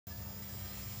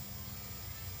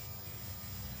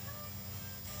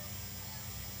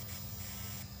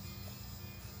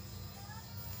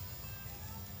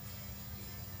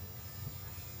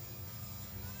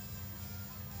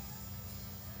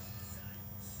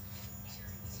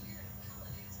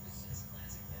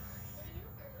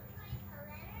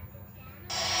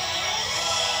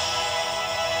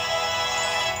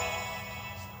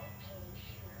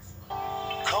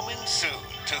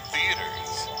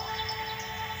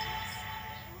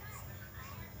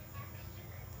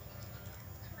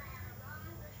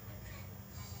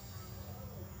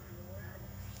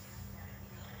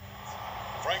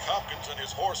Hopkins and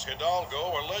his horse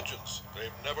Hidalgo are legends.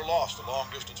 They've never lost a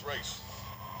long-distance race.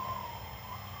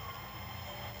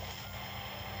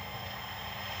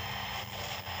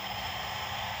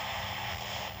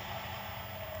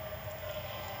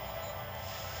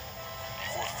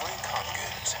 For Frank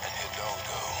Hopkins and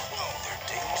Hidalgo, their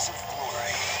days of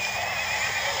glory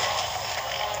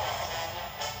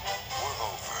were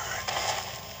over.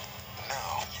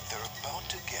 Now they're about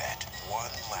to get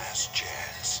one last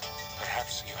chance.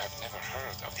 Perhaps you have never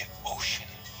heard of the ocean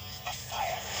of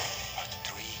fire. A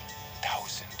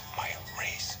 3,000-mile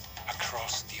race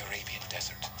across the Arabian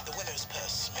desert. The winner's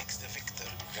purse makes the victor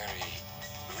very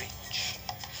rich.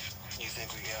 You think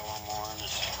we got one more in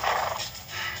this?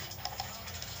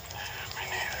 Me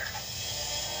neither.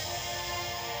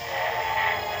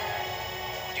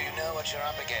 Do you know what you're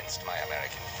up against, my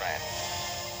American friend?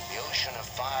 The ocean of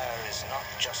fire is not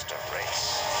just a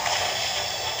race.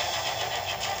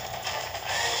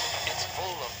 It's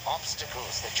full of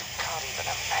obstacles that you can't even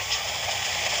imagine.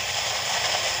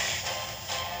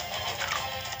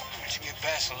 Once you get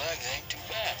past the legs, it ain't too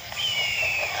bad.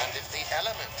 And if the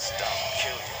elements don't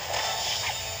kill you,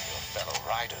 your fellow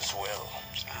riders will.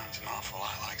 Sounds an awful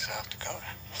lot like South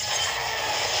Dakota.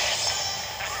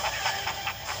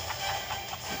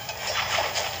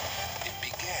 It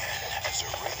began as a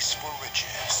race for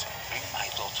riches. Bring my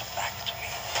daughter back to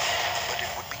me. But it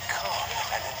would become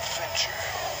an adventure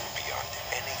beyond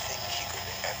anything he could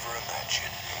ever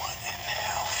imagine. What in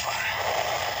hellfire?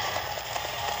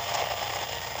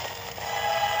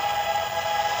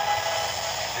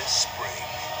 This spring,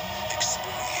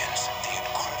 experience the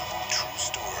incredible true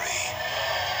story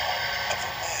of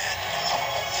a man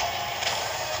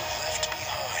who left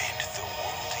behind the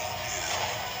world he knew.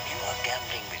 You are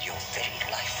gambling with your very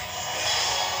life.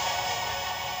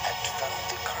 And found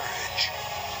the courage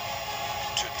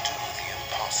to do the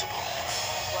impossible.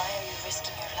 Why are you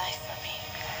risking your life for me?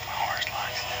 My horse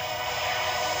likes it.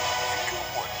 Viggo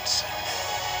Mortensen,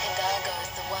 Hidalgo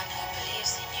is the one who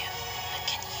believes in you. But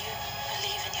can you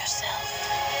believe in yourself?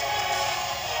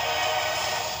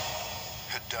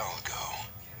 Hidalgo.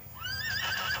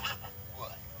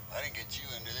 What? I didn't get you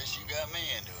into this, you got me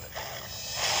into it.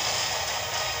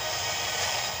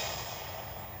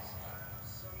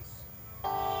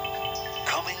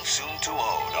 Coming soon to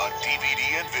own on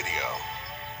DVD and video.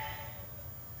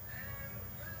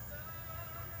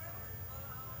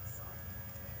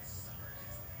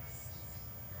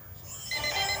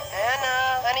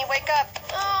 Anna, honey, wake up.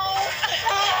 Oh,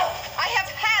 I have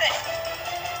had it.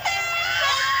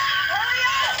 Hurry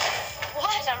up.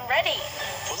 What? I'm ready.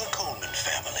 For the Coleman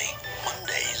family,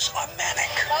 Mondays are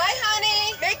manic. Bye,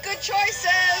 honey. Make good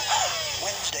choices.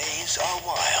 Wednesdays are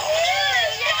wild.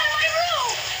 Get in my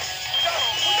room.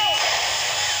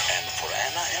 And for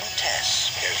Anna and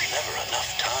Tess, there's never enough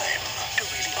time to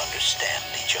really understand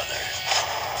each other.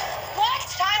 What?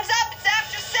 Time's up. It's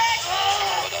after 6.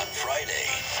 But on Friday,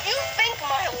 You think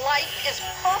my life is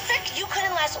perfect? You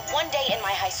couldn't last one day in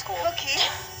my high school. Cookie.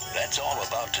 that's all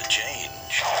about to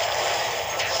change.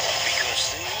 Because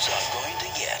things are going to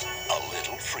get a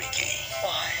little freaky.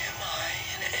 Why am I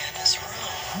in Anna's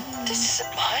room? This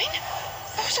isn't mine.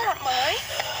 Those aren't mine.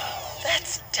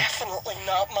 That's definitely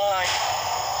not mine.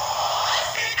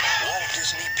 Walt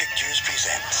Disney Pictures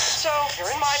presents So,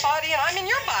 you're in my body and I'm in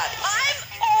your body. I'm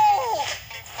old.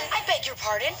 I beg your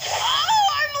pardon. Oh,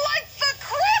 I'm like the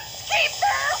Crypt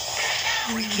Keeper.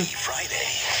 Freaky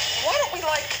Friday. Why don't we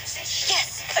like...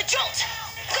 Yes, a jolt.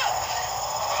 Go.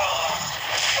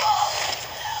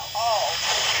 Oh.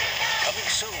 Coming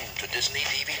soon to Disney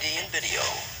DVD and video.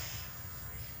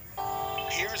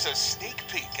 Here's a sneak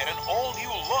peek at an all-new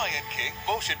Lion King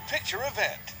motion picture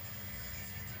event.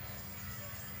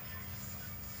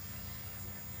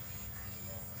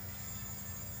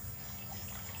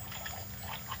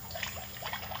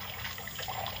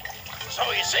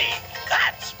 So you see,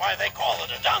 that's why they call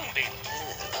it a dung beetle.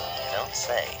 You don't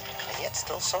say. And yet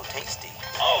still so tasty.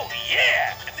 Oh,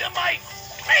 yeah, they're my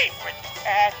favorite.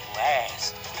 At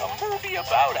last, a movie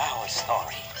about our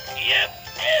story. Yep,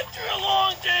 after a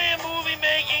long day of movie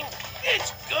making,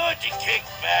 it's good to kick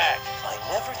back. I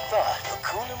never thought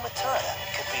Hakuna Matata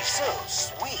could be so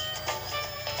sweet.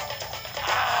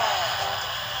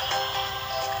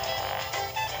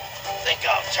 Think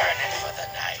I'll turn in for the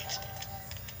night.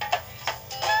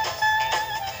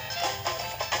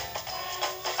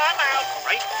 I'm out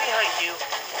right behind you.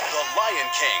 The Lion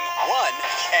King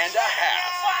 1.5.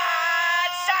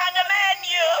 What's on the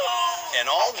menu? An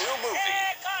all-new movie.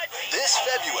 This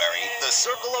February, the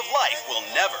circle of life will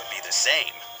never be the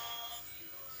same.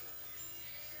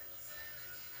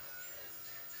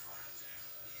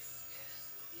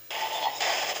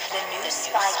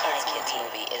 Spy Kids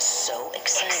movie is so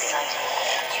exciting.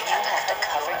 You have to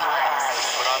cover your eyes.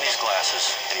 Put on these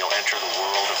glasses, and you'll enter the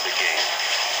world of the game.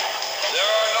 There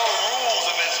are no rules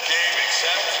in this game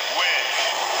except win.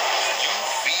 You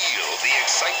feel the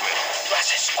excitement.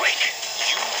 Glasses, quick!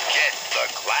 You get the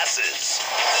glasses.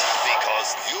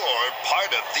 Because you're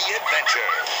part of the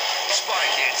adventure. Spy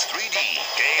Kids 3D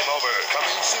Game Over.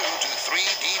 Coming soon to 3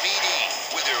 DVD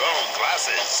with your own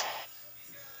glasses.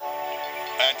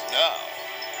 And now,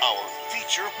 our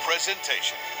feature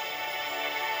presentation.